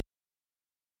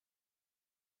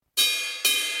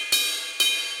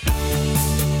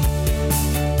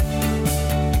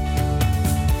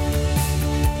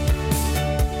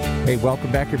Hey,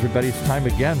 welcome back, everybody. It's time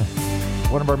again.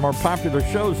 One of our more popular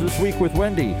shows this week with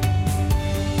Wendy.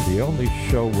 The only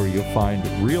show where you'll find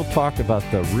real talk about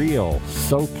the real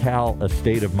SoCal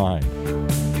estate of mind.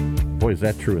 Boy, is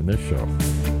that true in this show.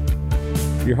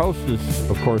 Your host is,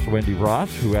 of course, Wendy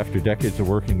Ross, who after decades of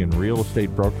working in real estate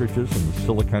brokerages in the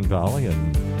Silicon Valley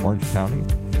and Orange County,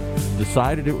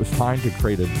 decided it was time to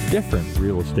create a different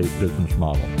real estate business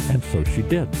model. And so she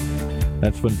did.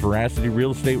 That's when Veracity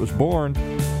Real Estate was born.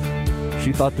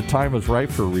 She thought the time was right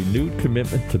for a renewed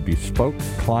commitment to bespoke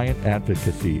client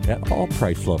advocacy at all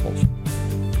price levels,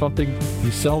 something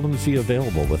you seldom see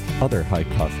available with other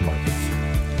high-cost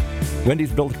markets.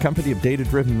 Wendy's built a company of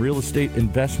data-driven real estate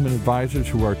investment advisors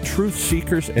who are truth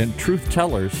seekers and truth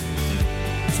tellers,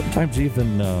 sometimes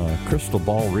even crystal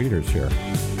ball readers here.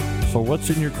 So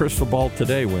what's in your crystal ball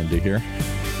today, Wendy, here?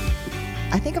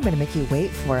 I think I'm going to make you wait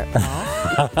for it,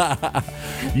 Paul.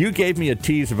 You gave me a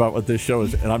tease about what this show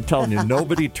is, and I'm telling you,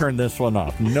 nobody turned this one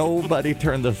off. Nobody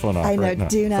turned this one off. I know. Right now.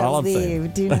 Do not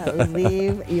leave. Do not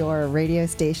leave your radio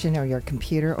station or your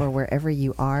computer or wherever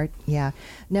you are. Yeah.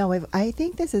 No, I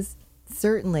think this is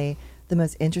certainly the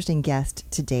most interesting guest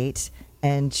to date.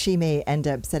 And she may end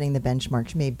up setting the benchmark.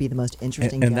 She may be the most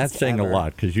interesting guest and that's saying ever. a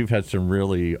lot, because you've had some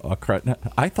really...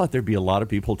 I thought there'd be a lot of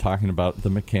people talking about the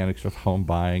mechanics of home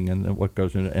buying and what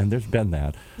goes into it, and there's been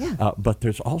that. Yeah. But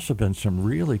there's also been some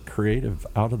really creative,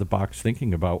 out-of-the-box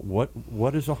thinking about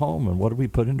what is a home and what do we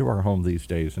put into our home these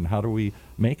days and how do we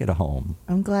make it a home.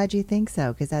 I'm glad you think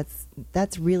so, because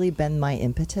that's really been my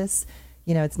impetus.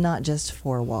 You know, it's not just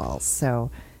four walls, so...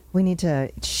 We need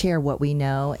to share what we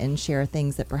know and share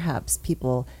things that perhaps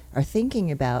people are thinking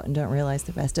about and don't realize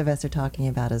the rest of us are talking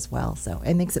about as well. So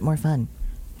it makes it more fun.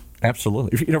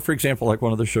 Absolutely. You know, for example, like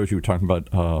one of the shows you were talking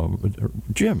about,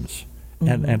 gyms.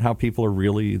 And how people are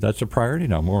really, that's a priority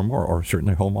now more and more, or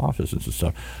certainly home offices and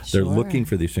stuff. Sure. They're looking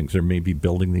for these things. They're maybe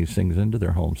building these things into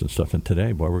their homes and stuff. And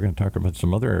today, boy, we're going to talk about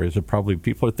some other areas that probably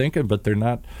people are thinking, but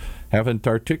haven't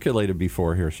articulated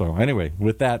before here. So anyway,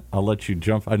 with that, I'll let you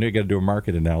jump. I know you got to do a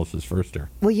market analysis first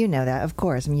here. Well, you know that, of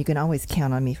course. I mean, you can always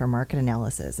count on me for market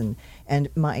analysis. And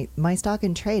my stock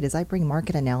and trade is I bring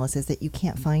market analysis that you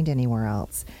can't find anywhere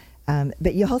else.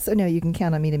 But you also know you can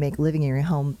count on me to make living in your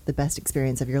home the best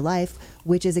experience of your life,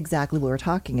 which is exactly what we're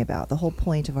talking about. The whole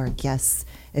point of our guests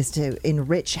is to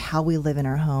enrich how we live in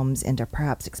our homes and to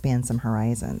perhaps expand some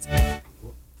horizons.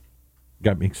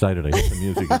 Got me excited. I hear the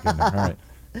music again. All right.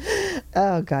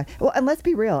 Oh, God. Well, and let's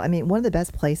be real. I mean, one of the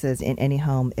best places in any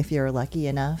home, if you're lucky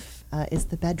enough, is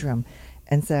the bedroom.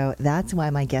 And so that's why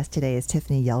my guest today is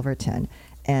Tiffany Yelverton.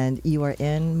 And you are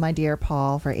in, my dear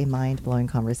Paul, for a mind-blowing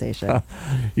conversation.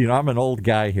 You know, I'm an old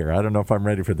guy here. I don't know if I'm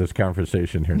ready for this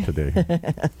conversation here today.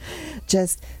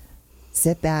 Just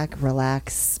sit back,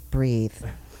 relax, breathe.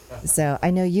 So I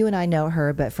know you and I know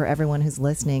her, but for everyone who's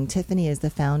listening, Tiffany is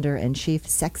the founder and chief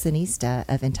sexinista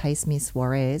of Entice Me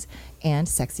Soirees and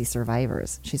Sexy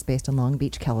Survivors. She's based in Long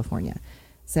Beach, California.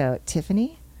 So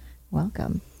Tiffany,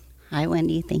 welcome. Hi,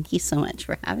 Wendy. Thank you so much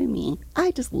for having me.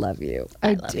 I just love you.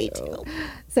 I love you too.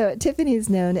 So Tiffany is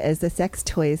known as the sex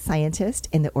toy scientist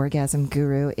and the orgasm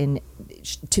guru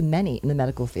to many in the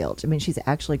medical field. I mean, she's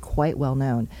actually quite well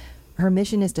known. Her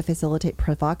mission is to facilitate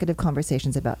provocative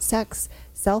conversations about sex,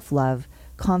 self-love,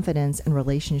 confidence, and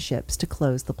relationships to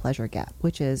close the pleasure gap,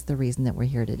 which is the reason that we're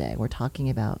here today. We're talking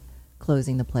about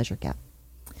closing the pleasure gap.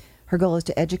 Her goal is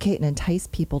to educate and entice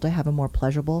people to have a more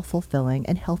pleasurable, fulfilling,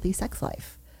 and healthy sex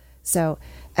life. So,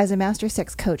 as a master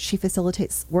sex coach, she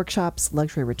facilitates workshops,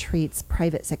 luxury retreats,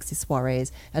 private sexy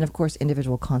soirees, and of course,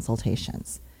 individual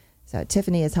consultations. So,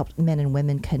 Tiffany has helped men and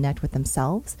women connect with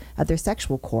themselves at their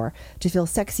sexual core to feel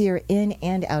sexier in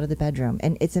and out of the bedroom.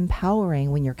 And it's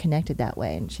empowering when you're connected that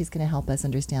way. And she's going to help us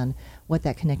understand what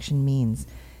that connection means.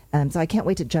 So I can't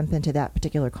wait to jump into that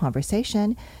particular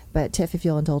conversation. But Tiff, if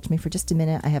you'll indulge me for just a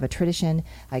minute, I have a tradition.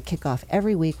 I kick off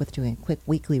every week with doing a quick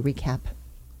weekly recap.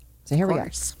 So here we go.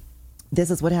 This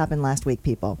is what happened last week,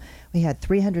 people. We had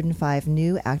 305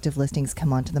 new active listings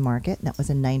come onto the market. That was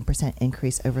a 9%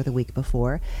 increase over the week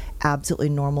before. Absolutely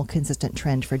normal, consistent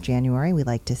trend for January. We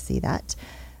like to see that.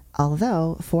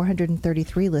 Although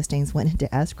 433 listings went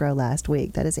into escrow last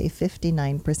week. That is a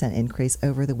 59% increase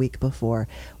over the week before.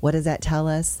 What does that tell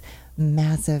us?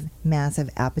 Massive, massive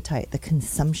appetite. The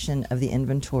consumption of the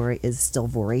inventory is still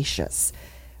voracious.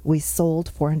 We sold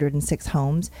 406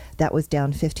 homes. That was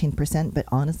down 15%, but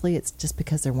honestly, it's just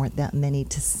because there weren't that many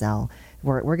to sell.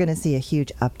 We're going to see a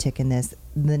huge uptick in this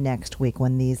the next week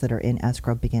when these that are in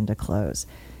escrow begin to close.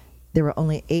 There were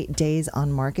only 8 days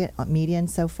on market median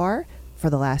so far for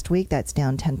the last week. That's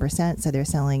down 10%, so they're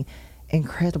selling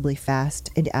incredibly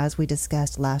fast. And as we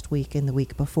discussed last week and the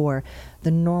week before,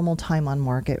 the normal time on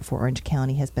market for Orange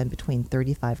County has been between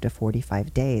 35 to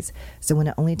 45 days. So when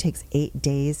it only takes 8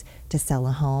 days to sell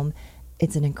a home,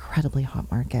 it's an incredibly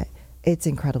hot market. It's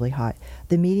incredibly hot.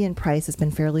 The median price has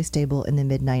been fairly stable in the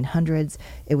mid 900s.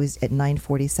 It was at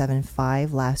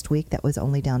 947.5 last week. That was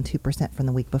only down 2% from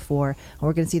the week before. And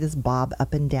we're going to see this bob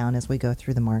up and down as we go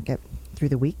through the market, through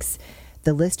the weeks.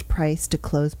 The list price to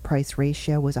close price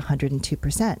ratio was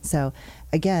 102%. So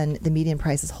again, the median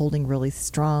price is holding really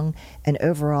strong. And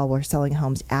overall, we're selling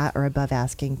homes at or above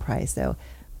asking price. So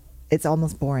it's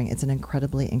almost boring. It's an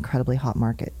incredibly, incredibly hot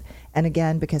market. And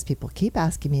again, because people keep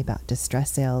asking me about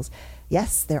distress sales,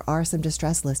 yes, there are some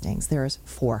distress listings. There's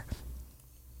 4.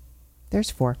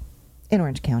 There's 4 in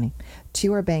Orange County.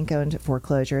 2 are bank-owned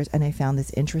foreclosures, and I found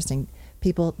this interesting.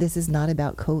 People, this is not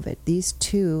about COVID. These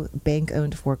 2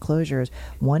 bank-owned foreclosures,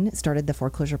 one started the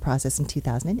foreclosure process in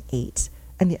 2008,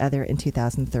 and the other in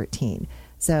 2013.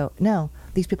 So, no,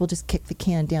 these people just kicked the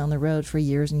can down the road for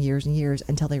years and years and years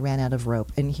until they ran out of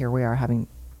rope, and here we are having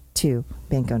 2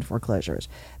 bank-owned foreclosures.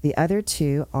 The other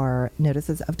 2 are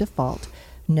notices of default.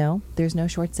 No, there's no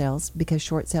short sales, because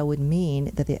short sale would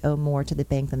mean that they owe more to the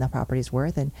bank than the property's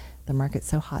worth, and the market's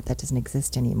so hot that doesn't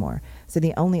exist anymore. So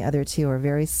the only other 2 are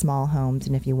very small homes,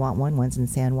 and if you want one, one's in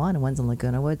San Juan and one's in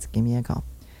Laguna Woods, give me a call.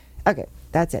 Okay,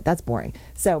 that's it. That's boring.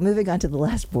 So moving on to the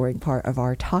last boring part of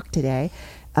our talk today,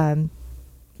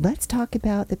 let's talk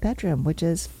about the bedroom, which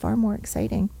is far more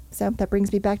exciting. So that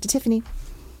brings me back to Tiffany.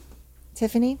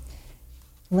 Tiffany,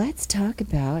 let's talk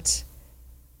about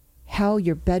how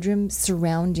your bedroom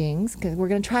surroundings, because we're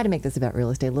going to try to make this about real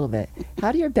estate a little bit.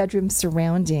 How do your bedroom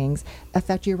surroundings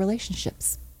affect your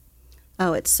relationships?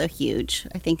 Oh, it's so huge.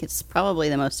 I think it's probably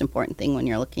the most important thing when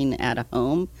you're looking at a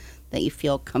home, that you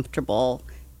feel comfortable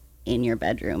in your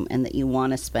bedroom and that you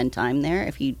want to spend time there.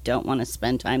 If you don't want to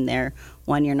spend time there,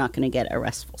 one, you're not going to get a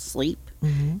restful sleep.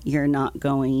 Mm-hmm. You're not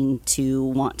going to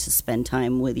want to spend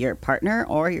time with your partner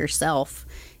or yourself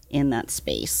in that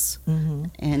space. Mm-hmm.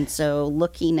 And so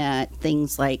looking at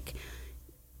things like,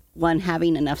 one,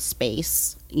 having enough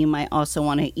space. You might also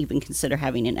want to even consider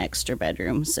having an extra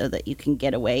bedroom so that you can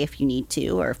get away if you need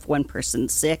to, or if one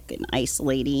person's sick and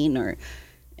isolating or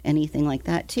anything like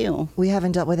that too. We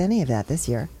haven't dealt with any of that this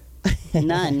year.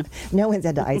 None. No one's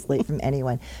had to isolate from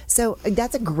anyone. So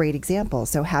that's a great example.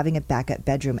 So having a backup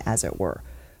bedroom, as it were.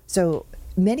 So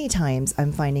many times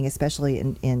I'm finding, especially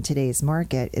in today's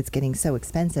market, it's getting so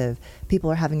expensive. People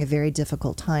are having a very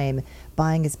difficult time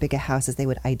buying as big a house as they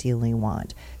would ideally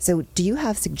want. So do you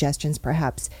have suggestions,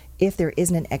 perhaps, if there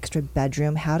isn't an extra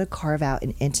bedroom, how to carve out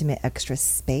an intimate extra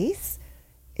space?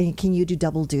 And can you do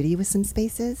double duty with some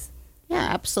spaces? Yeah,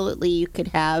 absolutely. You could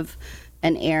have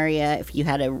an area, if you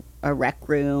had a rec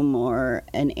room, or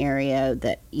an area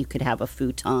that you could have a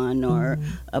futon or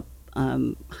a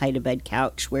hide-a-bed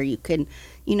couch where you can,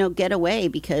 get away.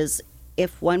 Because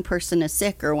if one person is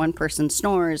sick or one person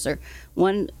snores, or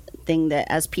one thing that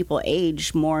as people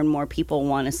age, more and more people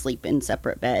want to sleep in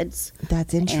separate beds.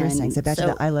 That's interesting. So back to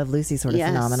the I Love Lucy sort of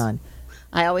phenomenon.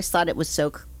 I always thought it was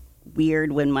so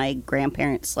weird when my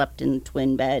grandparents slept in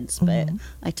twin beds, but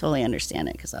I totally understand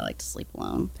it because I like to sleep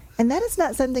alone. And that is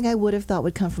not something I would have thought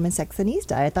would come from a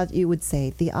sexonista. I thought you would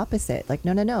say the opposite. Like,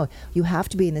 no. You have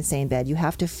to be in the same bed. You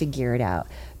have to figure it out.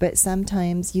 But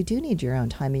sometimes you do need your own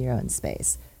time and your own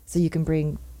space. So you can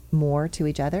bring more to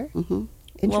each other.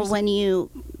 Mm-hmm. Well, when you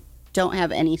don't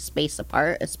have any space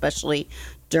apart, especially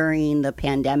during the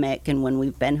pandemic and when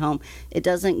we've been home, it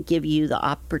doesn't give you the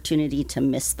opportunity to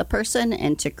miss the person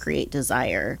and to create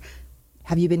desire.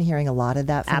 Have you been hearing a lot of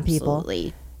that from people?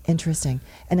 Absolutely. Interesting.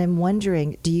 And I'm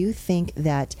wondering, do you think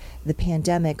that the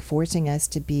pandemic forcing us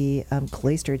to be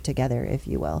cloistered together, if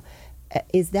you will,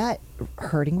 is that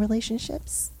hurting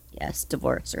relationships? Yes,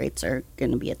 divorce rates are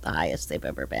going to be at the highest they've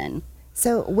ever been.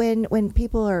 So when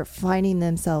people are finding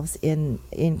themselves in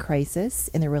crisis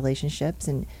in their relationships,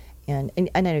 and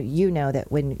I know you know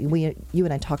that when you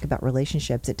and I talk about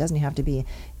relationships, it doesn't have to be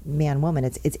man-woman.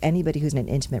 It's anybody who's in an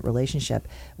intimate relationship.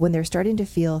 When they're starting to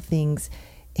feel things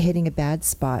hitting a bad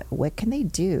spot, what can they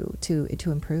do to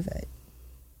improve it?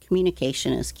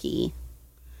 Communication is key.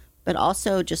 But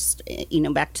also just,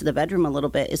 back to the bedroom a little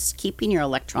bit, is keeping your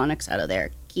electronics out of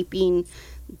there. Keeping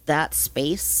that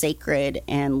space sacred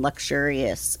and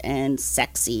luxurious and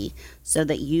sexy so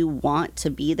that you want to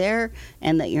be there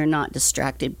and that you're not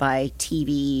distracted by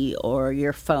TV or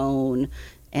your phone,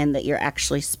 and that you're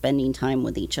actually spending time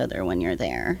with each other when you're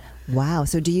there. Wow.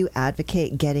 So do you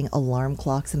advocate getting alarm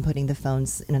clocks and putting the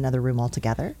phones in another room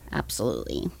altogether?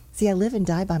 Absolutely. See, I live and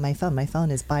die by my phone. My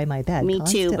phone is by my bed. Me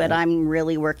constantly. too, but I'm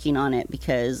really working on it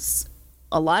because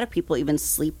a lot of people even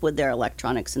sleep with their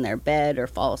electronics in their bed or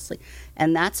fall asleep.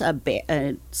 And that's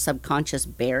a subconscious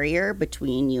barrier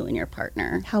between you and your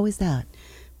partner. How is that?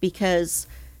 Because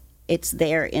it's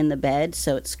there in the bed,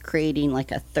 so it's creating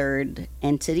like a third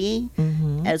entity,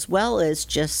 as well as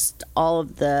just all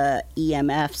of the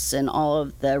EMFs and all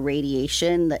of the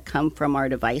radiation that come from our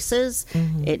devices.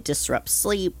 It disrupts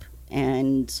sleep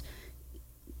and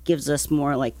gives us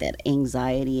more like that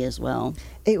anxiety as well.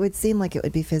 It would seem like it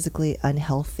would be physically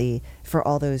unhealthy for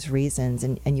all those reasons.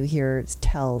 And you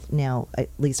tell now, at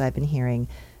least I've been hearing,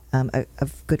 a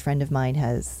good friend of mine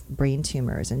has brain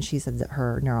tumors, and she said that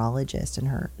her neurologist and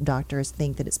her doctors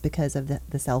think that it's because of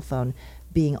the cell phone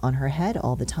being on her head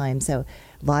all the time. So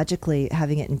logically,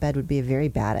 having it in bed would be a very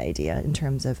bad idea in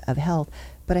terms of health.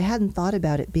 But I hadn't thought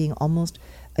about it being almost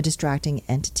a distracting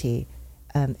entity.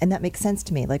 And that makes sense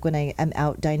to me. Like when I am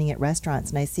out dining at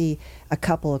restaurants and I see a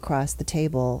couple across the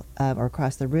table or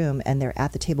across the room, and they're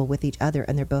at the table with each other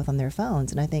and they're both on their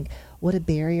phones. And I think what a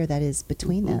barrier that is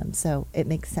between them. So it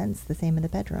makes sense. The same in the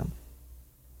bedroom.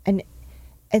 And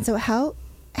so how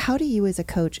do you as a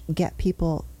coach get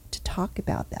people to talk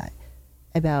about that?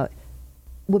 About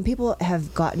when people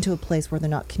have gotten to a place where they're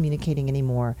not communicating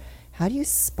anymore, how do you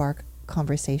spark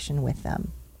conversation with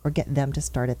them or get them to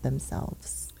start it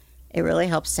themselves? It really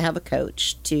helps to have a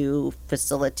coach to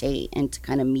facilitate and to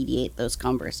kind of mediate those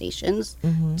conversations,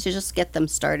 to just get them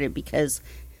started, because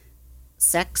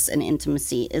sex and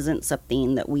intimacy isn't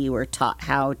something that we were taught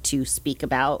how to speak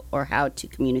about or how to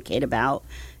communicate about.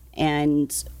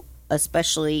 And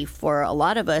especially for a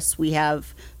lot of us, we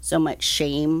have so much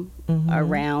shame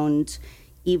around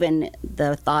even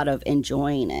the thought of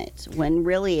enjoying it, when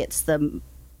really it's the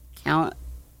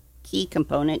key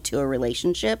component to a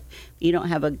relationship. If you don't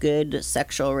have a good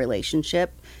sexual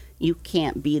relationship, you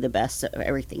can't be the best at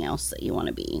everything else that you want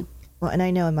to be. Well, and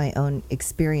I know in my own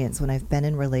experience, when I've been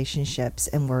in relationships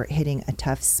and we're hitting a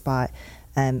tough spot,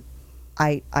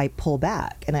 I pull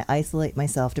back and I isolate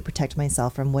myself to protect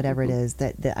myself from whatever it is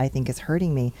that I think is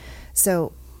hurting me.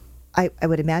 So I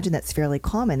would imagine that's fairly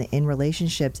common. In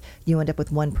relationships, you end up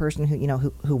with one person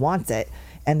who wants it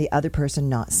and the other person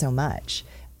not so much.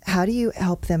 How do you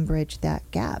help them bridge that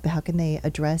gap? How can they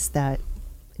address that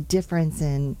difference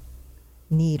in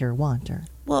need or want?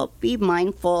 Well, be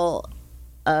mindful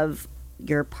of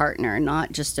your partner,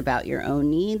 not just about your own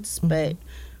needs, but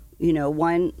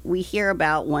we hear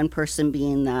about one person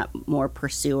being that more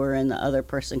pursuer and the other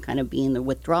person kind of being the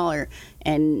withdrawer,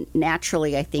 and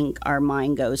naturally I think our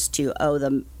mind goes to,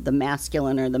 the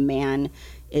masculine or the man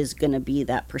is going to be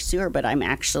that pursuer, but I'm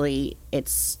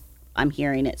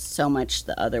hearing it so much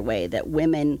the other way, that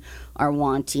women are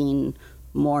wanting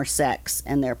more sex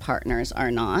and their partners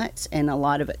are not. And a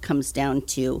lot of it comes down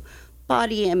to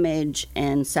body image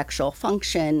and sexual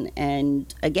function.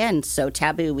 And again, so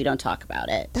taboo, we don't talk about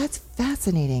it. That's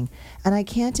fascinating. And I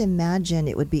can't imagine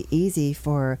it would be easy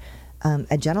for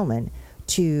a gentleman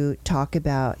to talk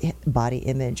about body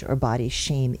image or body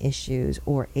shame issues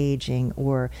or aging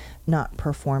or not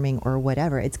performing or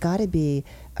whatever. It's got to be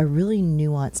a really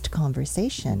nuanced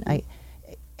conversation.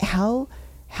 How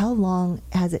long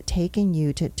has it taken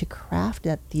you to craft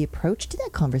the approach to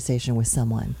that conversation with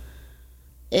someone?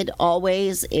 It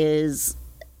always is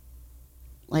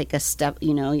like a step,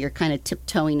 you're kind of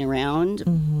tiptoeing around,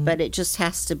 but it just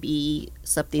has to be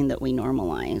something that we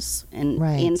normalize. And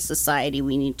in society,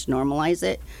 we need to normalize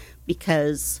it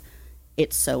because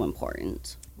it's so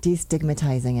important.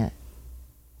 Destigmatizing it.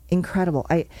 Incredible.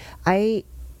 I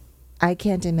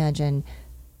can't imagine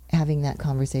having that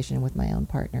conversation with my own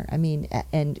partner. I mean,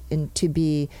 and to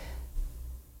be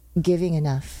giving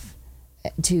enough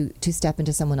to step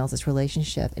into someone else's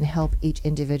relationship and help each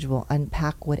individual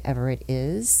unpack whatever it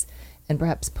is, and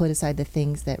perhaps put aside the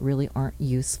things that really aren't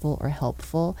useful or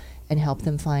helpful and help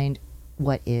them find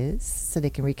what is, so they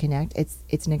can reconnect.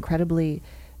 It's an incredibly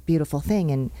beautiful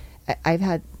thing. And I've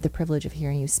had the privilege of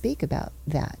hearing you speak about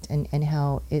that and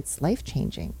how it's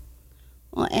life-changing.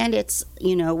 Well, and it's,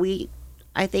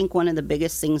 I think one of the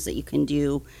biggest things that you can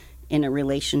do in a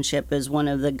relationship is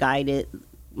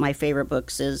my favorite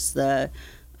books is the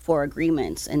 4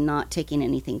 Agreements, and not taking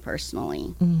anything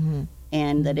personally.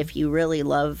 And that if you really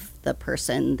love the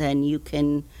person, then you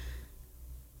can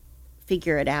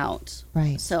figure it out.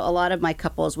 Right. So a lot of my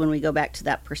couples, when we go back to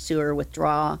that pursuer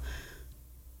withdraw,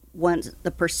 once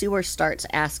the pursuer starts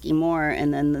asking more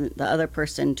and then the other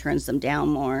person turns them down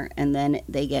more, and then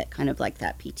they get kind of like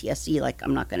that PTSD, like,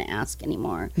 I'm not going to ask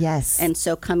anymore. Yes. And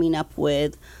so coming up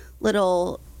with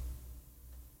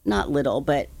not little,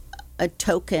 but a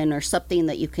token or something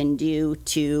that you can do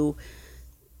to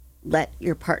let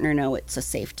your partner know it's a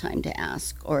safe time to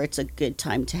ask, or it's a good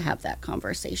time to have that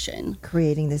conversation.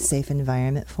 Creating this safe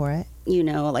environment for it. You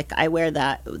know, like I wear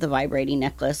the vibrating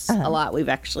necklace a lot. We've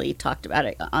actually talked about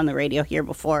it on the radio here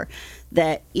before,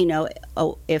 that, you know,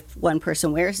 if one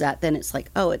person wears that, then it's like,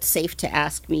 oh, it's safe to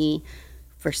ask me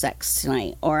for sex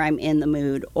tonight, or I'm in the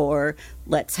mood, or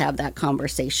let's have that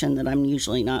conversation that I'm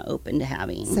usually not open to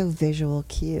having. So visual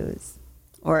cues.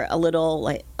 Or a little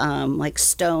like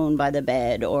stone by the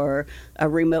bed, or a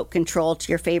remote control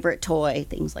to your favorite toy,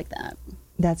 things like that.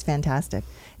 That's fantastic.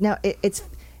 Now,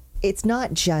 it's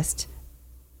not just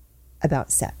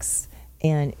about sex,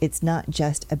 and it's not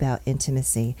just about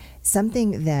intimacy.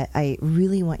 Something that I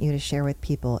really want you to share with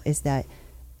people is that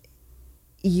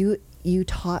you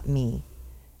taught me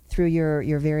through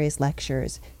your various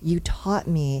lectures, you taught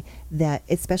me that,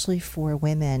 especially for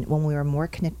women, when we are more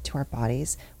connected to our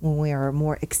bodies, when we are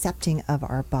more accepting of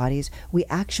our bodies, we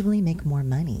actually make more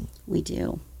money. We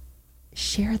do.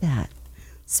 Share that.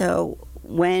 So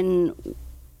when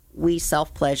we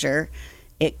self-pleasure,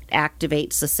 it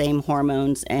activates the same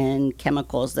hormones and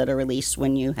chemicals that are released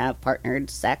when you have partnered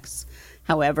sex.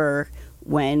 However,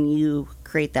 when you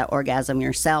create that orgasm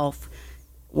yourself,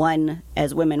 one,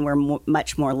 as women, we're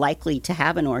much more likely to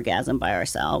have an orgasm by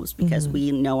ourselves because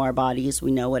we know our bodies, we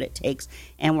know what it takes,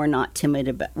 and we're not timid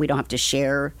about, we don't have to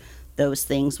share those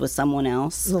things with someone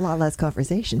else. There's a lot less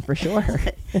conversation, for sure.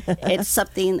 It's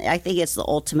something, I think it's the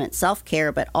ultimate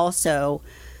self-care, but also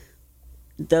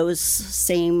those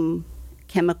same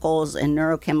chemicals and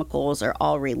neurochemicals are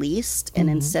all released, and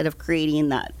instead of creating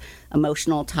that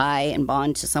emotional tie and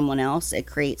bond to someone else, it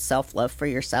creates self-love for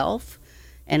yourself.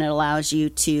 And it allows you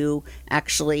to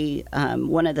actually,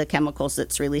 one of the chemicals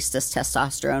that's released is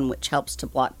testosterone, which helps to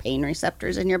block pain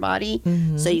receptors in your body.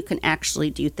 So you can actually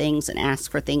do things and ask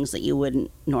for things that you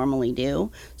wouldn't normally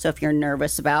do. So if you're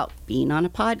nervous about being on a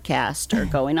podcast or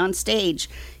going on stage,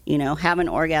 you know, have an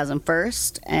orgasm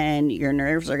first and your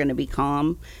nerves are going to be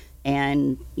calm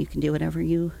and you can do whatever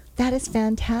you. That is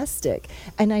fantastic.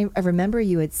 And I remember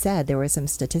you had said there was some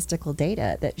statistical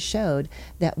data that showed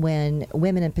that when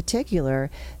women in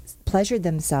particular pleasured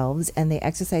themselves and they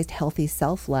exercised healthy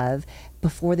self-love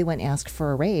before they went and asked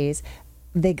for a raise,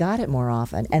 they got it more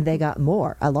often, and they got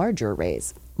a larger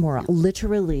raise,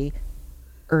 literally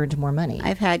earned more money.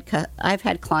 I've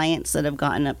had clients that have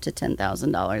gotten up to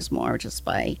 $10,000 more just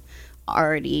by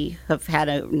already have had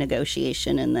a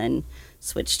negotiation and then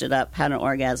switched it up, had an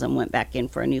orgasm, went back in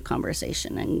for a new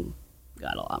conversation, and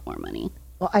got a lot more money.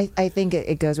 Well, I think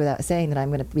it goes without saying that I'm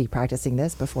going to be practicing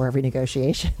this before every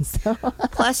negotiation. So.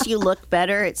 Plus, you look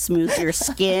better. It smooths your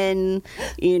skin.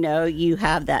 You know, you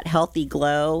have that healthy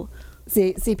glow.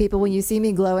 See, people, when you see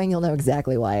me glowing, you'll know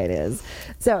exactly why it is.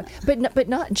 So, but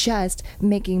not just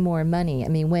making more money. I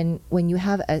mean, when you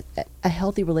have a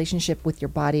healthy relationship with your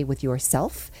body, with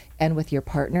yourself, and with your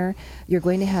partner, you're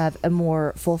going to have a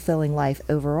more fulfilling life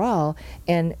overall.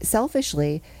 And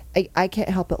selfishly, I can't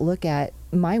help but look at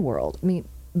my world. I mean,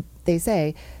 they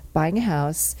say buying a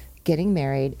house, getting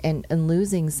married, and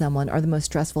losing someone are the most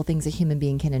stressful things a human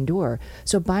being can endure.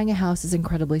 So buying a house is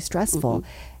incredibly stressful.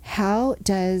 How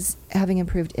does having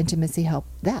improved intimacy help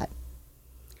that?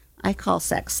 I call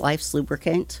sex life's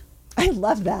lubricant. I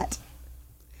love that.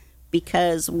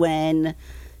 Because when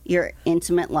your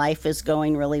intimate life is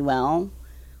going really well,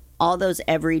 all those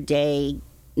everyday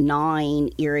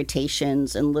gnawing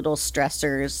irritations and little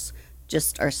stressors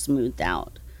just are smoothed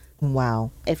out.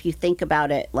 Wow. If you think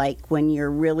about it, like when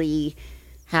you're really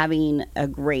having a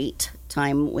great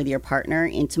time with your partner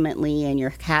intimately and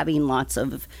you're having lots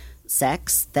of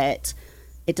sex, that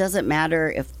it doesn't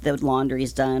matter if the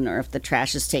laundry's done or if the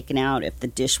trash is taken out, if the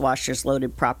dishwasher's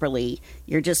loaded properly,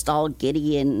 you're just all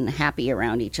giddy and happy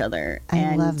around each other.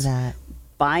 I love that.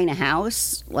 Buying a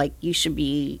house, like you should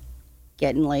be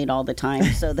getting laid all the time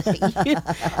so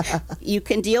that you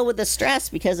can deal with the stress,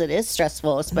 because it is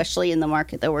stressful, especially in the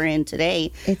market that we're in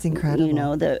today. It's incredible. You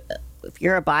know, if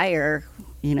you're a buyer,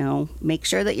 you know, make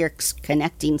sure that you're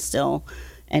connecting still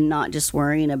and not just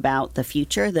worrying about the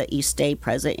future, that you stay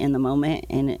present in the moment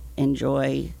and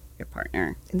enjoy your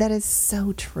partner. That is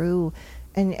so true.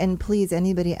 And please,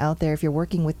 anybody out there, if you're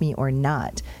working with me or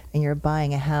not, and you're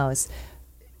buying a house,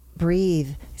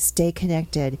 breathe, stay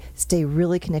connected, stay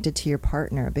really connected to your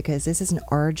partner, because this is an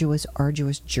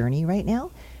arduous journey right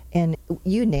now. And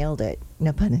you nailed it,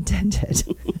 no pun intended.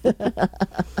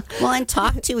 Well, and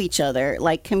talk to each other,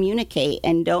 like communicate,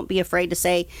 and don't be afraid to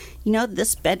say, you know,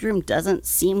 this bedroom doesn't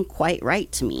seem quite right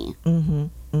to me.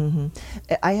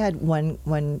 I had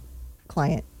one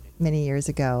client many years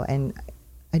ago, and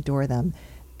I adore them.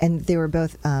 And they were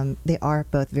both, they are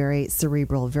both very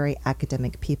cerebral, very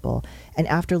academic people. And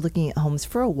after looking at homes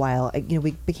for a while,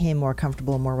 we became more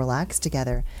comfortable, more relaxed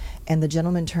together. And the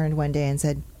gentleman turned one day and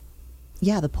said,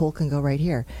 yeah, the pool can go right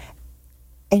here.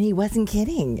 And he wasn't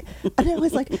kidding. And I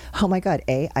was like, oh my God,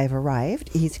 I've arrived.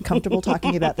 He's comfortable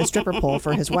talking about the stripper pole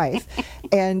for his wife.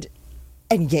 And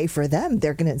yay for them,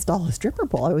 they're going to install a stripper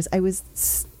pole.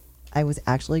 I was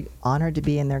actually honored to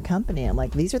be in their company. I'm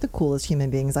like, these are the coolest human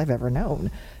beings I've ever known.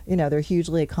 They're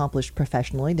hugely accomplished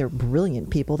professionally. They're brilliant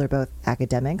people. They're both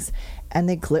academics, and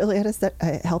they clearly had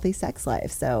a healthy sex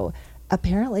life. So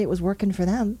apparently it was working for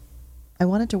them. I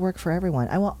want it to work for everyone.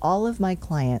 I want all of my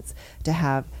clients to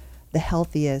have the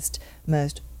healthiest,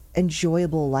 most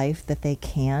enjoyable life that they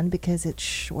can, because it's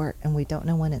short and we don't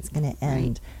know when it's going to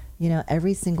end. Right.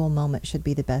 Every single moment should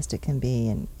be the best it can be,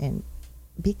 and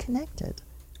be connected.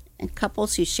 And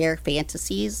couples who share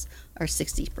fantasies are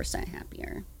 60%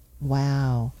 happier.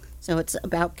 Wow. So it's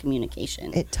about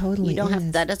communication. It totally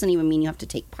is. That doesn't even mean you have to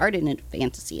take part in a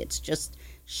fantasy. It's just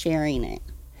sharing it.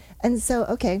 And so,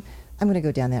 okay, I'm going to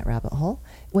go down that rabbit hole.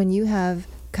 When you have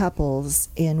couples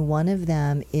and one of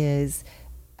them has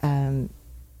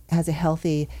a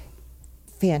healthy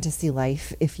fantasy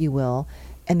life, if you will,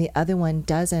 and the other one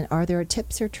doesn't, are there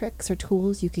tips or tricks or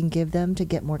tools you can give them to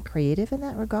get more creative in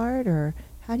that regard, or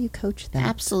how do you coach them?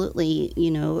 Absolutely.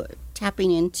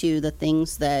 Tapping into the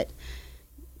things that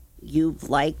you've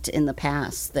liked in the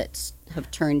past that have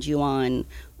turned you on,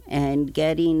 and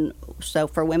so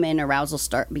for women, arousal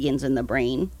begins in the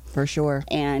brain. For sure.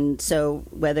 And so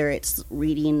whether it's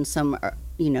reading some,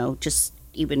 just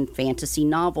even fantasy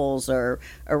novels or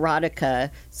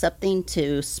erotica, something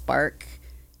to spark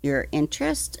your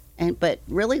interest, but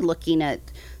really looking at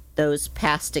those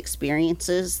past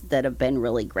experiences that have been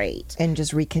really great. And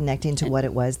just reconnecting to what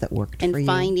it was that worked for you. And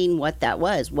finding what that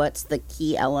was. What's the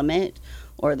key element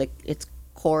or its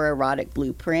core erotic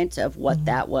blueprint of what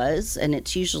that was. And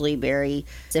it's usually very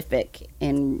specific,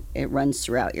 and it runs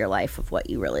throughout your life of what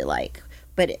you really like.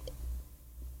 But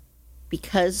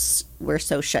because we're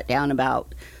so shut down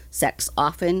about sex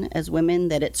often as women,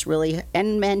 that it's really,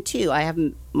 and men too.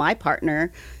 My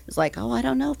partner is like, oh, I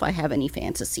don't know if I have any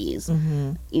fantasies,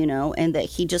 and that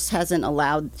he just hasn't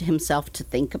allowed himself to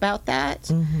think about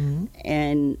that.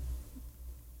 And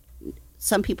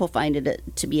some people find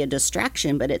it to be a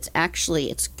distraction, but it's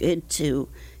good to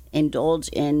indulge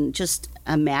in just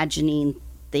imagining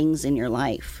things in your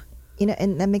life.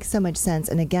 And that makes so much sense.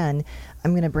 And again,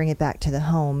 I'm going to bring it back to the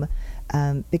home,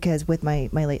 because with my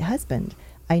late husband,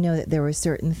 I know that there were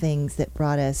certain things that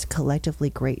brought us collectively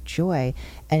great joy,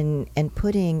 and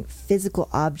putting physical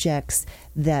objects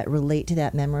that relate to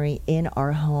that memory in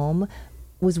our home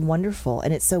was wonderful.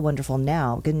 And it's so wonderful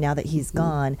now, because now that he's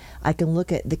gone, I can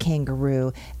look at the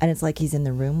kangaroo and it's like he's in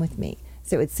the room with me.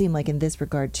 So it seemed like in this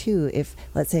regard too, if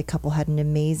let's say a couple had an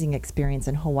amazing experience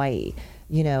in Hawaii,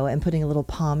 and putting a little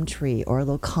palm tree or a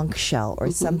little conch shell or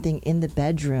something in the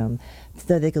bedroom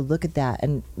so they could look at that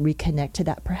and reconnect to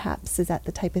that, perhaps. Is that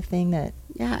the type of thing that...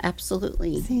 Yeah,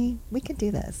 absolutely. See, we can do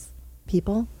this.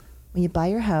 People, when you buy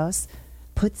your house,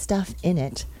 put stuff in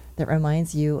it that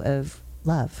reminds you of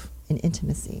love and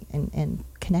intimacy and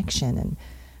connection.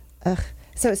 And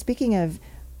so speaking of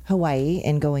Hawaii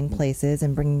and going places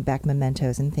and bringing back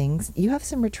mementos and things, you have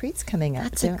some retreats coming up.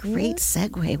 That's a great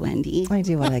segue, Wendy. I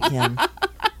do what I can.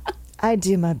 I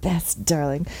do my best,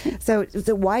 darling. So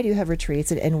why do you have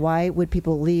retreats, and why would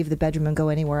people leave the bedroom and go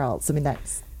anywhere else? I mean,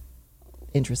 that's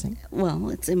interesting.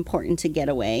 Well, it's important to get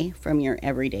away from your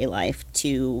everyday life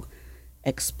to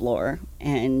explore.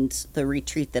 And the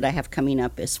retreat that I have coming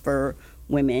up is for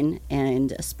women,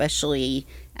 and especially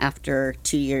after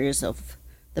 2 years of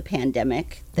the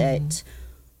pandemic, that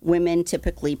women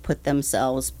typically put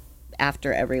themselves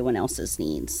after everyone else's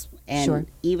needs. And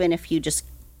even if you just,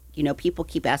 people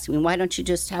keep asking me, why don't you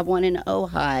just have one in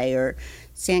Ojai or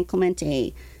San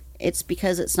Clemente? It's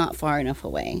because it's not far enough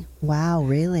away. Wow,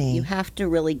 really? You have to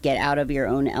really get out of your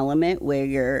own element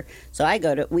where so we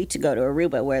go to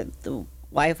Aruba, where the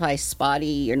Wi-Fi is spotty.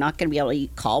 You're not going to be able to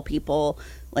call people.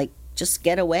 Like, just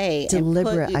get away.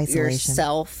 Deliberate and put isolation.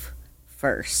 Yourself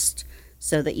first,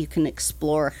 so that you can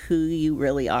explore who you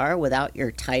really are without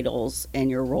your titles and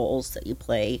your roles that you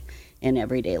play in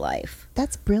everyday life.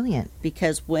 That's brilliant.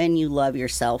 Because when you love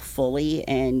yourself fully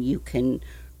and you can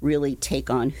really take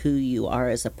on who you are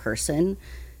as a person,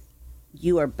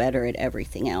 you are better at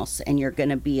everything else, and you're going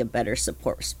to be a better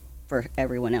support for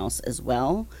everyone else as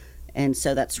well. And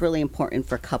so that's really important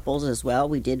for couples as well.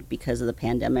 We did, because of the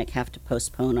pandemic, have to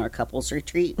postpone our couples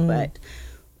retreat, but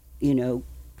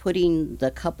putting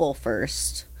the couple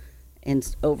first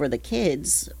and over the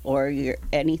kids or your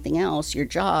anything else, your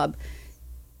job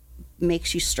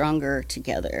makes you stronger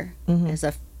together as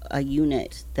a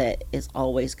unit that is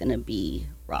always going to be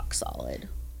rock solid.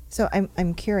 So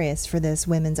I'm curious for this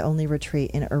women's only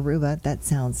retreat in Aruba. That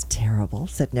sounds terrible,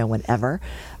 said no one ever.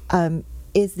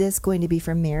 Is this going to be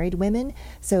for married women,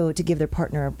 so to give their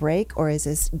partner a break, or is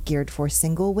this geared for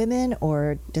single women,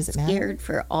 or does it matter? Geared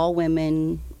for all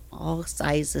women, all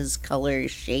sizes,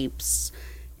 colors, shapes.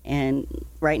 And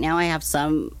right now I have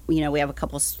some, we have a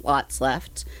couple slots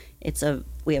left.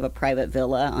 We have a private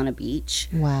villa on a beach.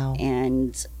 Wow.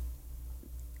 And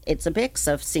it's a mix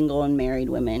of single and married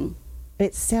women.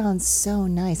 It sounds so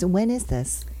nice. When is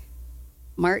this?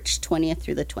 March 20th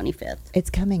through the 25th. It's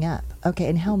coming up. Okay,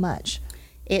 and how much?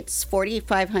 It's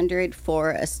 $4,500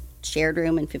 for a shared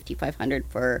room and $5,500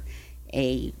 for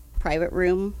a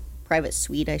private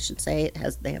suite, I should say.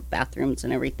 They have bathrooms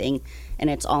and everything, and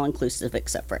it's all inclusive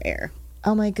except for air.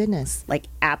 Oh my goodness. Like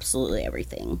absolutely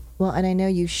everything. Well, and I know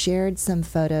you shared some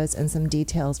photos and some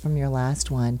details from your last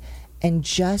one, and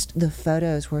just the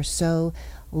photos were so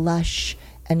lush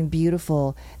and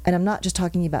beautiful. And I'm not just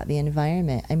talking about the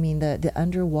environment. I mean, the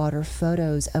underwater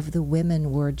photos of the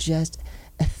women were just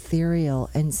ethereal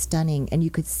and stunning, and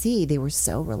you could see they were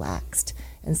so relaxed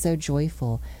and so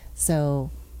joyful.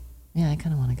 So yeah, I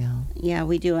kind of want to go. Yeah,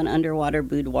 we do an underwater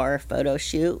boudoir photo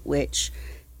shoot, which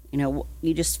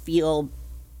you just feel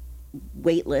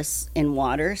weightless in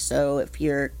water. So if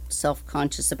you're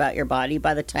self-conscious about your body,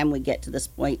 by the time we get to this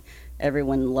point,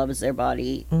 everyone loves their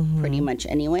body pretty much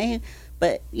anyway.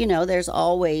 But there's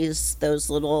always those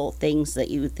little things that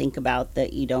you think about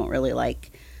that you don't really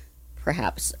like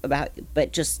perhaps about,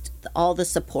 but just all the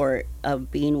support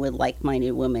of being with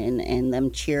like-minded women and them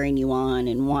cheering you on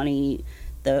and wanting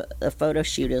the photo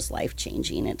shoot is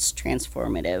life-changing. It's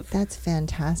transformative. That's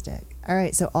fantastic. All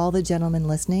right, so all the gentlemen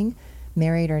listening,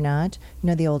 married or not,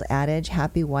 the old adage,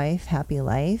 happy wife, happy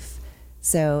life.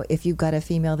 So if you've got a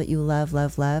female that you love,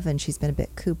 and she's been a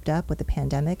bit cooped up with the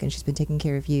pandemic, and she's been taking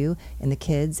care of you and the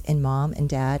kids and mom and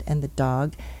dad and the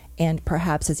dog, and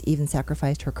perhaps has even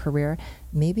sacrificed her career,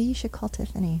 maybe you should call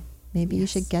Tiffany. Maybe you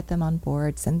should get them on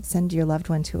board. Send your loved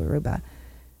one to Aruba.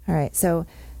 All right, so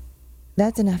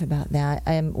that's enough about that.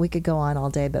 We could go on all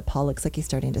day, but Paul looks like he's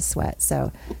starting to sweat.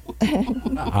 So,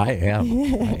 I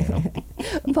am.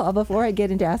 Paul, before I get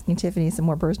into asking Tiffany some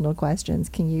more personal questions,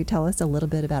 can you tell us a little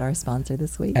bit about our sponsor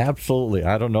this week? Absolutely.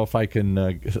 I don't know if I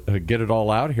can get it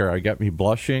all out here. I got me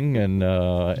blushing and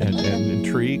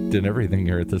intrigued and everything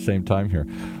here at the same time here.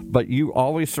 But you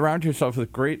always surround yourself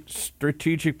with great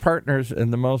strategic partners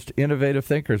and the most innovative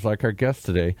thinkers, like our guest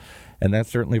today. And that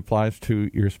certainly applies to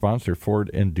your sponsor,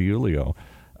 Ford and DiUlio.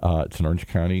 It's an Orange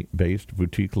County-based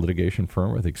boutique litigation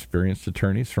firm with experienced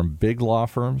attorneys from big law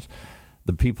firms.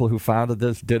 The people who founded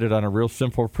this did it on a real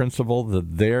simple principle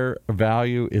that their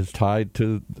value is tied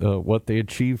to what they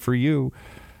achieve for you.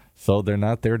 So they're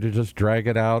not there to just drag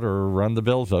it out or run the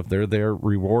bills up. They're there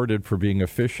rewarded for being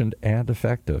efficient and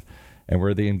effective, and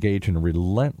where they engage in a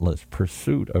relentless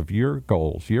pursuit of your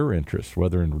goals, your interests,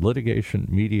 whether in litigation,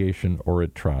 mediation, or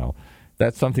at trial.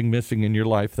 That's something missing in your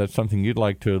life. That's something you'd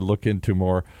like to look into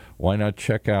more. Why not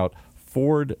check out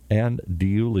Ford and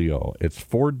DiUlio? It's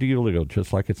Ford DiUlio,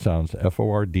 just like it sounds,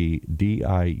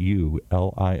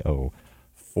 FordDiulio,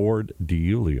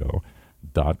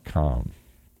 FordDiulio.com.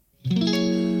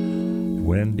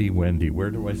 Wendy,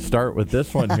 where do I start with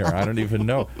this one here? I don't even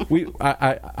know.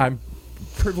 I'm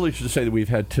privileged to say that we've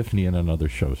had Tiffany in on other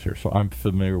shows here, so I'm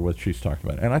familiar with what she's talking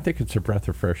about. And I think it's a breath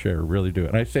of fresh air, really do.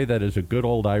 And I say that as a good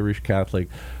old Irish Catholic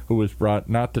who was brought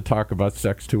not to talk about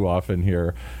sex too often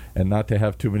here and not to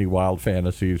have too many wild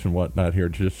fantasies and whatnot here,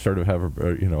 just sort of have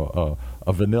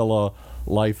a vanilla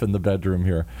life in the bedroom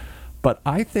here. But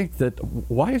I think that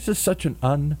why is this such an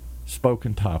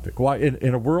unspoken topic? Why,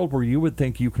 in a world where you would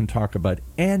think you can talk about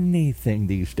anything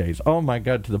these days, oh my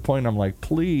God, to the point I'm like,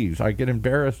 please, I get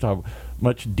embarrassed how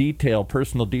much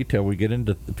personal detail we get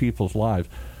into the people's lives.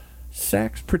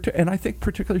 Sex, and I think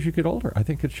particularly as you get older, I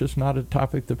think it's just not a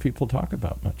topic that people talk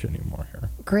about much anymore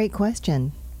here. Great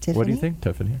question, Tiffany. What do you think,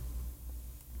 Tiffany?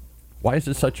 Why is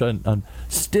it such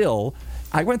still,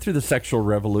 I went through the sexual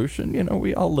revolution,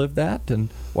 we all lived that, and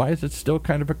why is it still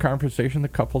kind of a conversation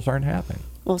that couples aren't having?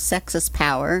 Well, sex is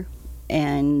power,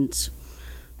 and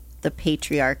the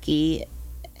patriarchy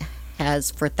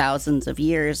has for thousands of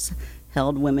years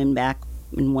held women back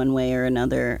in one way or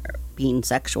another being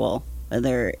sexual. And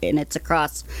it's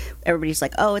across, everybody's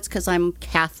like, oh, it's because I'm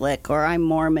Catholic or I'm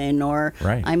Mormon or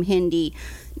right. I'm Hindi.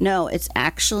 No, it's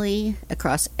actually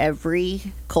across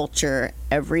every culture,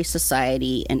 every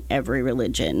society, and every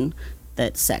religion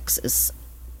that sex is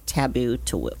taboo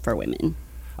for women.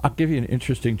 I'll give you an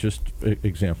interesting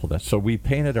example of that. So we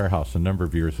painted our house a number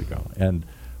of years ago, and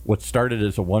what started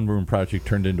as a one-room project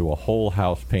turned into a whole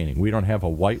house painting. We don't have a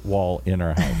white wall in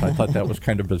our house. I thought that was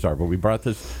kind of bizarre, but we brought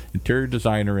this interior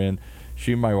designer in.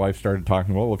 She and my wife started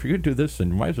talking, well, if you're going to do this, then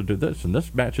you might as well do this, and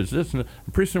this matches this, and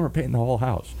pretty soon we're painting the whole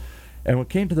house. And when it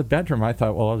came to the bedroom, I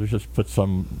thought, well, I'll just put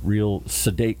some real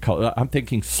sedate color. I'm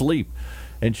thinking sleep.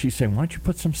 And she's saying, why don't you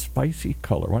put some spicy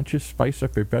color? Why don't you spice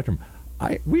up your bedroom?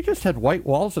 We just had white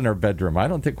walls in our bedroom. I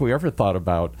don't think we ever thought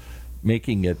about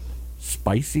making it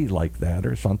spicy like that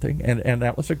or something. And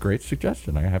that was a great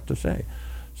suggestion, I have to say.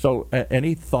 So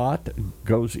any thought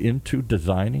goes into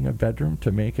designing a bedroom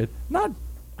to make it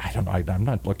I'm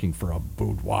not looking for a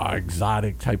boudoir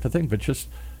exotic type of thing, but just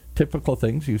typical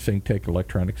things. You think take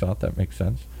electronics out, that makes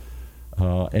sense.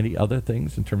 Any other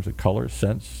things in terms of color,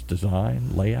 scents,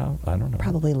 design, layout? I don't know.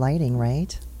 Probably lighting,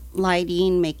 right?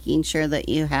 Lighting, making sure that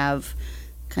you have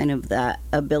kind of that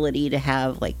ability to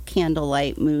have like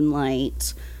candlelight,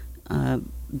 moonlight,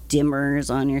 dimmers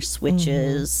on your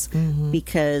switches,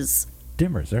 because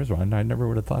dimmers, there's one. I never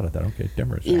would have thought of that. Okay,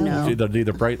 dimmers. You know. It's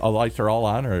either bright, all lights are all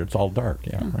on, or it's all dark.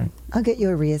 Yeah, right. I'll get you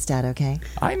a rheostat, okay?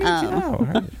 I need to know.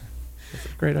 Right. That's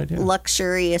a great idea.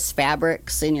 Luxurious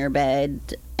fabrics in your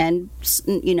bed, and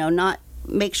not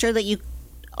make sure that you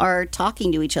are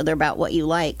talking to each other about what you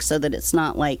like, so that it's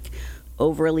not like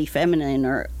overly feminine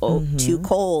or too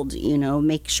cold.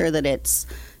 Make sure that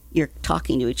you're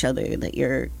talking to each other, that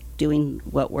you're doing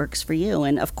what works for you.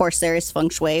 And of course there is feng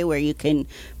shui where you can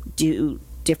do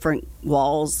different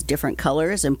walls, different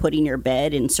colors, and putting your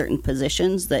bed in certain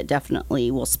positions that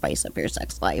definitely will spice up your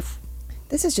sex life.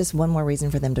 This is just one more reason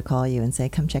for them to call you and say,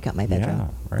 come check out my bedroom.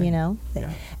 Yeah, right.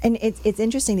 Yeah. And it's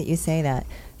interesting that you say that,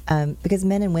 because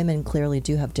men and women clearly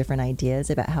do have different ideas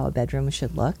about how a bedroom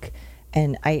should look.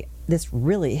 And this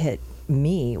really hit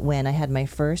me when I had my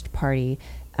first party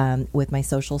with my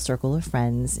social circle of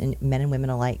friends, and men and women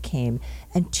alike came,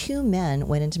 and 2 men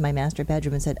went into my master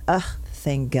bedroom and said, ugh,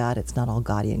 thank God it's not all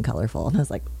gaudy and colorful. And I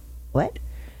was like, what?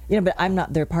 But I'm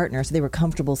not their partner, so they were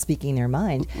comfortable speaking their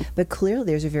mind. But clearly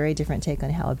there's a very different take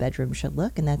on how a bedroom should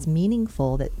look, and that's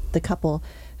meaningful that the couple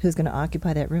who's going to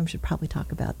occupy that room should probably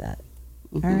talk about that.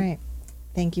 All right.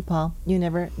 Thank you, Paul. You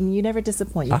never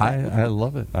disappoint. I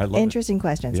love it. I love Interesting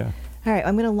questions. Yeah. All right,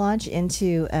 I'm going to launch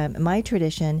into my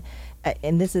tradition,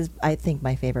 and this is, I think,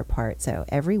 my favorite part. So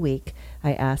every week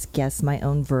I ask guests my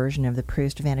own version of the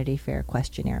Proust Vanity Fair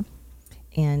questionnaire.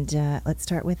 And let's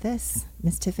start with this.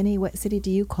 Miss Tiffany, what city do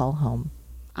you call home?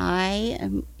 I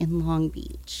am in Long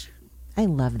Beach. I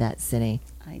love that city.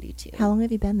 I do too. How long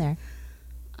have you been there?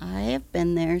 I have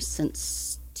been there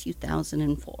since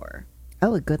 2004.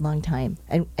 Oh, a good long time.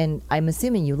 And I'm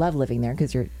assuming you love living there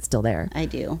because you're still there. I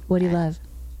do. What do you love?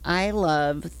 I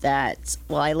love that,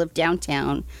 I live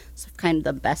downtown, so kind of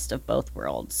the best of both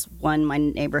worlds. One, my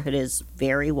neighborhood is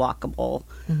very walkable.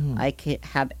 I can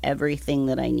have everything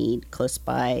that I need close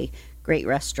by, great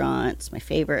restaurants, my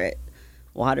favorite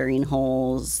watering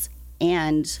holes,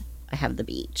 and I have the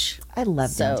beach. I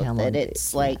love downtown Long Beach.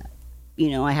 It's like,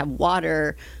 I have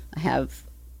water, I have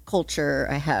culture,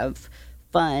 I have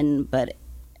fun, but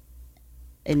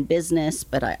in business,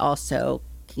 but I also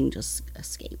can just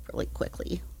escape really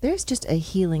quickly. There's just a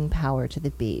healing power to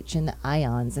the beach and the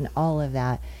ions and all of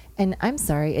that. And I'm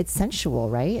sorry, it's sensual,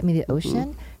 right? I mean, the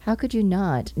ocean, how could you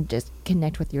not just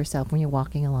connect with yourself when you're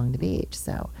walking along the beach?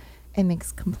 So it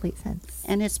makes complete sense.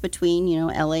 And it's between,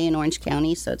 LA and Orange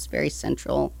County, so it's very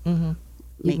central. You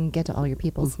can get to all your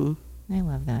peoples. I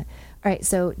love that. All right,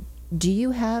 so do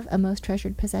you have a most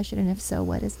treasured possession? And if so,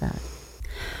 what is that?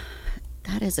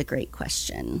 That is a great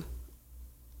question.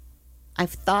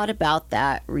 I've thought about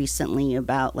that recently,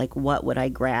 about like what would I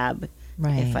grab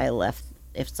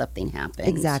if something happened.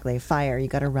 Exactly. Fire, you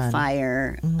got to run.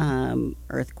 Fire,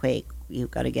 earthquake, you've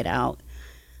got to get out.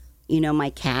 My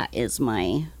cat is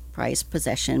my prized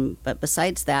possession, but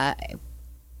besides that,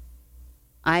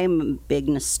 I'm a big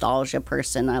nostalgia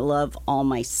person. I love all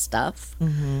my stuff,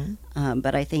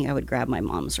 but I think I would grab my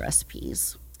mom's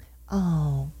recipes.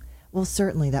 Oh, well,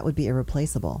 certainly that would be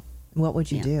irreplaceable. What would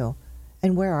you do?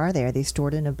 And where are they? Are they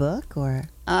stored in a book or?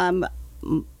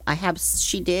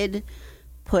 She did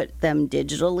put them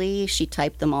digitally. She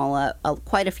typed them all up,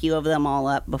 quite a few of them all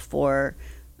up before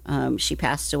she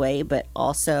passed away. But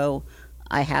also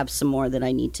I have some more that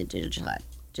I need to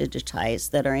digitize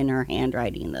that are in her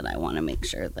handwriting that I want to make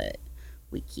sure that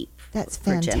we keep. That's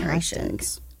for fantastic.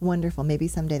 Generations. Wonderful. Maybe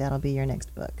someday that'll be your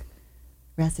next book.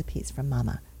 Recipes from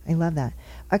Mama. I love that.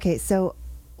 Okay, so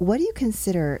what do you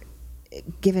consider,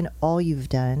 given all you've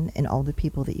done and all the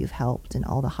people that you've helped and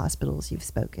all the hospitals you've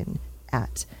spoken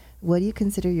at, What do you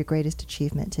consider your greatest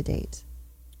achievement to date?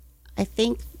 I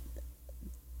think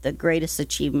the greatest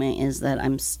achievement is that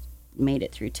made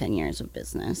it through 10 years of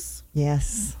business.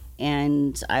 Yes.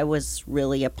 And I was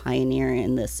really a pioneer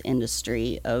in this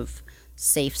industry of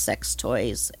safe sex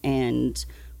toys and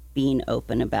being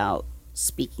open about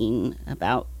speaking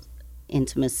about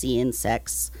intimacy and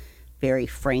sex very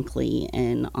frankly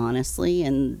and honestly.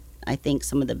 And I think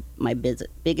some of my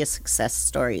biggest success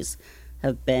stories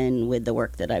have been with the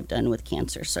work that I've done with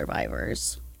cancer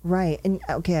survivors. Right. And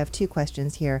okay, I have two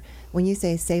questions here. When you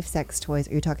say safe sex toys,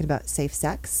 are you talking about safe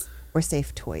sex or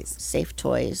safe toys? Safe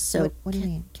toys. So what do you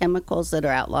mean? Chemicals that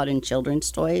are outlawed in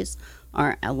children's toys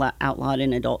are outlawed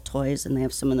in adult toys, and they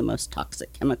have some of the most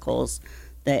toxic chemicals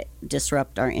that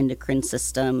disrupt our endocrine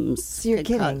systems. So you're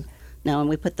kidding? No, and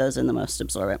we put those in the most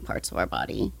absorbent parts of our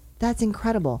body. That's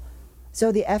incredible.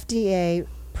 So the FDA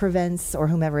prevents, or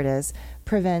whomever it is,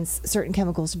 prevents certain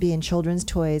chemicals to be in children's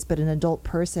toys, but an adult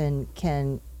person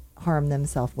can harm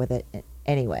themselves with it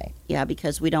anyway. Yeah,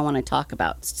 because we don't want to talk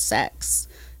about sex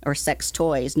or sex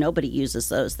toys. Nobody uses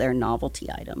those. They're novelty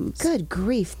items. Good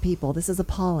grief, people. This is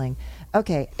appalling.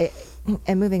 Okay,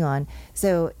 and moving on.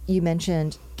 So you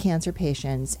mentioned cancer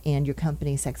patients and your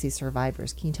company, Sexy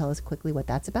Survivors. Can you tell us quickly what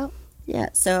that's about? Yeah,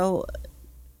 so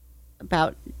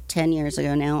about 10 years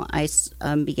ago now, I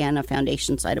began a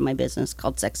foundation side of my business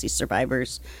called Sexy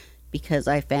Survivors because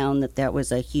I found that that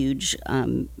was a huge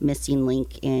missing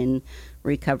link in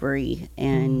recovery,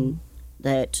 and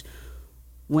that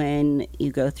when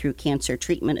you go through cancer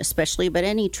treatment especially, but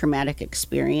any traumatic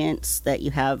experience, that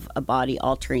you have a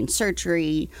body-altering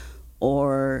surgery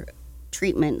or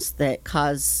treatments that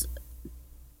cause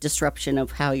disruption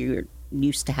of how you're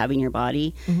used to having your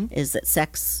body, is that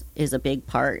sex is a big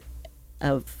part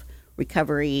of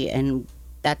recovery. And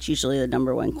that's usually the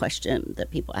number one question that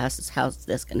people ask is, how's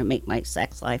this going to make my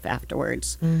sex life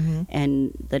afterwards?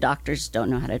 And the doctors don't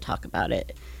know how to talk about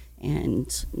it,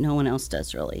 and no one else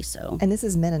does really. So, and this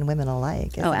is men and women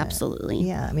alike, isn't oh, it? absolutely.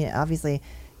 Yeah, I mean, obviously,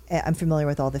 I'm familiar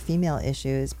with all the female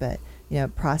issues, but, you know,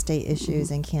 prostate issues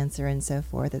and cancer and so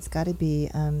forth, it's got to be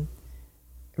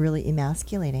really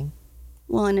emasculating.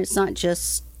 Well, and it's not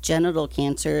just genital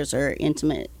cancers or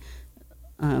intimate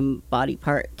body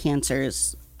part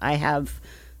cancers. I have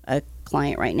a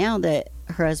client right now that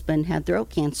her husband had throat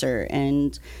cancer,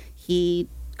 and he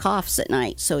coughs at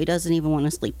night, so he doesn't even want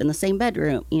to sleep in the same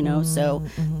bedroom, you know. So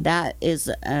that is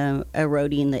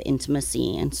eroding the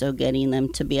intimacy, and so getting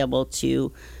them to be able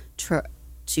to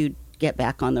get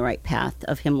back on the right path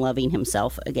of him loving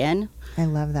himself again. I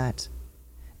love that.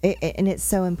 And it's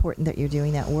so important that you're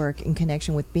doing that work in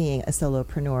connection with being a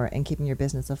solopreneur and keeping your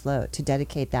business afloat. To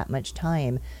dedicate that much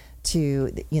time to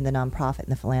the nonprofit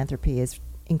and the philanthropy is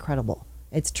incredible.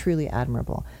 It's truly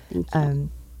admirable. Thank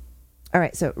you. All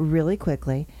right, so really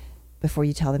quickly, before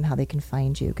you tell them how they can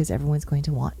find you, because everyone's going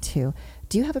to want to,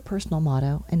 do you have a personal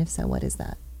motto? And if so, what is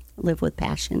that? Live with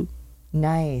passion.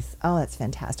 Nice. Oh, that's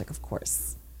fantastic. Of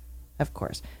course. Of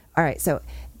course. All right, so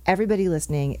everybody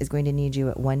listening is going to need you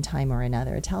at one time or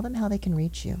another. Tell them how they can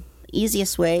reach you.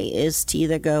 Easiest way is to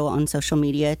either go on social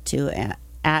media to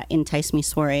at Entice Me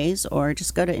Soirees, or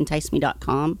just go to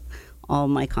enticeme.com. All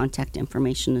my contact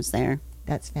information is there.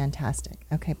 That's fantastic.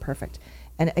 Okay, perfect.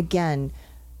 And again,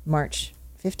 March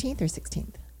 15th or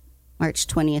 16th? March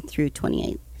 20th through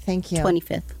 28th. Thank you.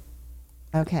 25th.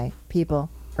 Okay,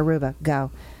 people, Aruba, go.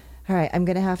 All right, I'm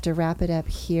going to have to wrap it up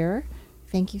here.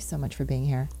 Thank you so much for being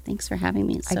here. Thanks for having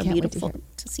me. It's so beautiful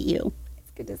to see you.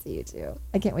 It's good to see you too.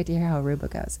 I can't wait to hear how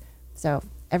Aruba goes. So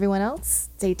everyone else,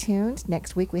 stay tuned.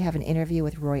 Next week we have an interview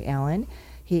with Roy Allen.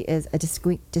 He is a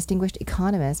distinguished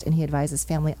economist, and he advises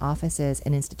family offices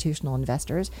and institutional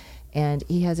investors. And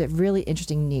he has a really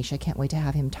interesting niche. I can't wait to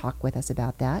have him talk with us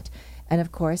about that. And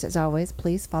of course, as always,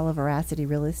 please follow Veracity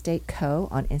Real Estate Co.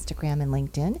 on Instagram and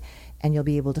LinkedIn. And you'll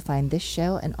be able to find this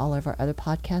show and all of our other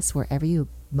podcasts wherever you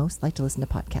most like to listen to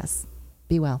podcasts.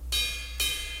 Be well.